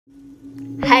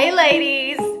Hey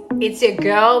ladies, it's your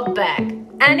girl back,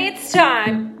 and it's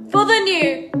time for the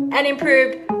new and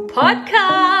improved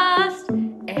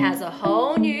podcast. It has a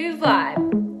whole new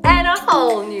vibe and a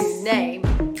whole new name.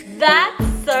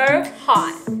 That's so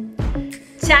hot.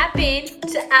 Tap in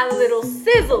to add a little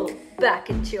sizzle back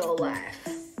into your life.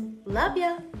 Love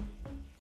ya.